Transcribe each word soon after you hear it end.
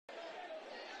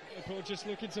Hartlepool just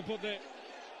looking to put the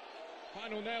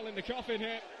final nail in the coffin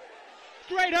here.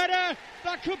 Great header!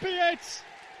 That could be it!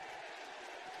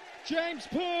 James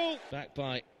Poole! Back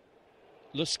by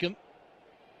Luscombe.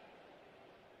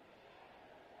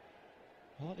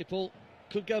 Hartlepool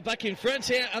could go back in front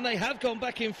here, and they have gone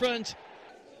back in front.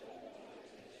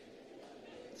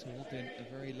 It's all been a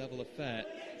very level affair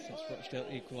since Rochdale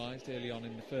equalised early on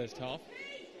in the first half.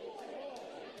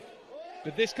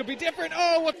 But this could be different.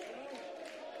 Oh, what?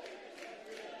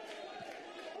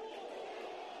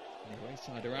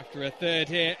 Wayside are after a third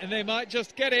here, and they might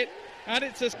just get it. And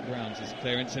it's a grounds his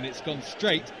clearance, and it's gone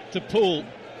straight to Poole.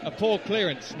 A poor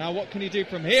clearance. Now what can he do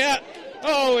from here?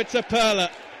 Oh, it's a perler.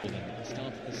 At the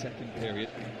start of the second period,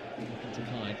 looking to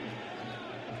hide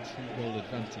a 2-goal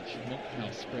advantage.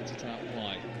 Monkhouse spreads it out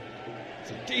wide.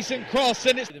 It's a decent cross,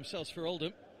 and it's themselves for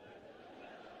Oldham.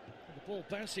 The ball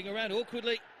bouncing around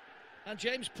awkwardly, and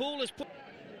James Poole has put.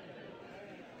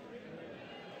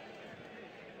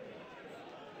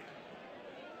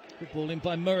 Good ball in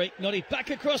by Murray. Noddy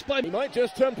back across by. He might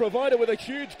just turn provider with a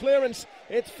huge clearance.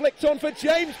 It's flicked on for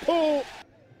James Poole.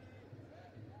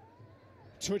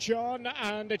 Touch on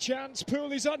and a chance.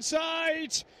 Poole is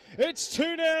onside. It's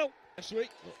 2-0. Last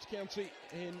week, Notts County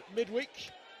in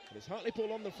midweek. It's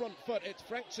Hartlepool on the front foot. It's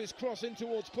Franks' cross in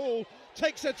towards Poole.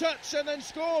 Takes a touch and then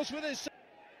scores with his.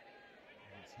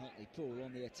 It's Hartlepool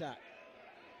on the attack.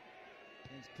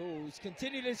 James Poole's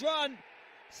continued his run.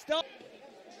 Stop.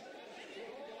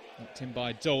 Knocked in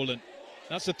by Dolan.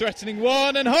 That's a threatening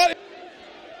one, and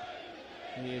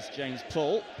here's James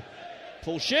Poole.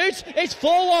 Poole shoots. It's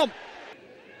 4-1.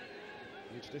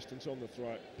 Huge distance on the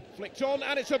throw. Flicked on,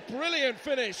 and it's a brilliant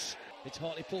finish. It's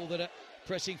Hartlepool that are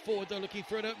pressing forward. They're looking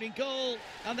for an opening goal,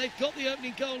 and they've got the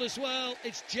opening goal as well.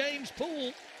 It's James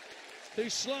Poole who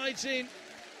slides in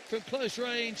from close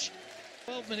range.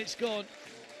 12 minutes gone.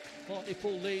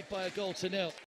 Hartlepool lead by a goal to nil.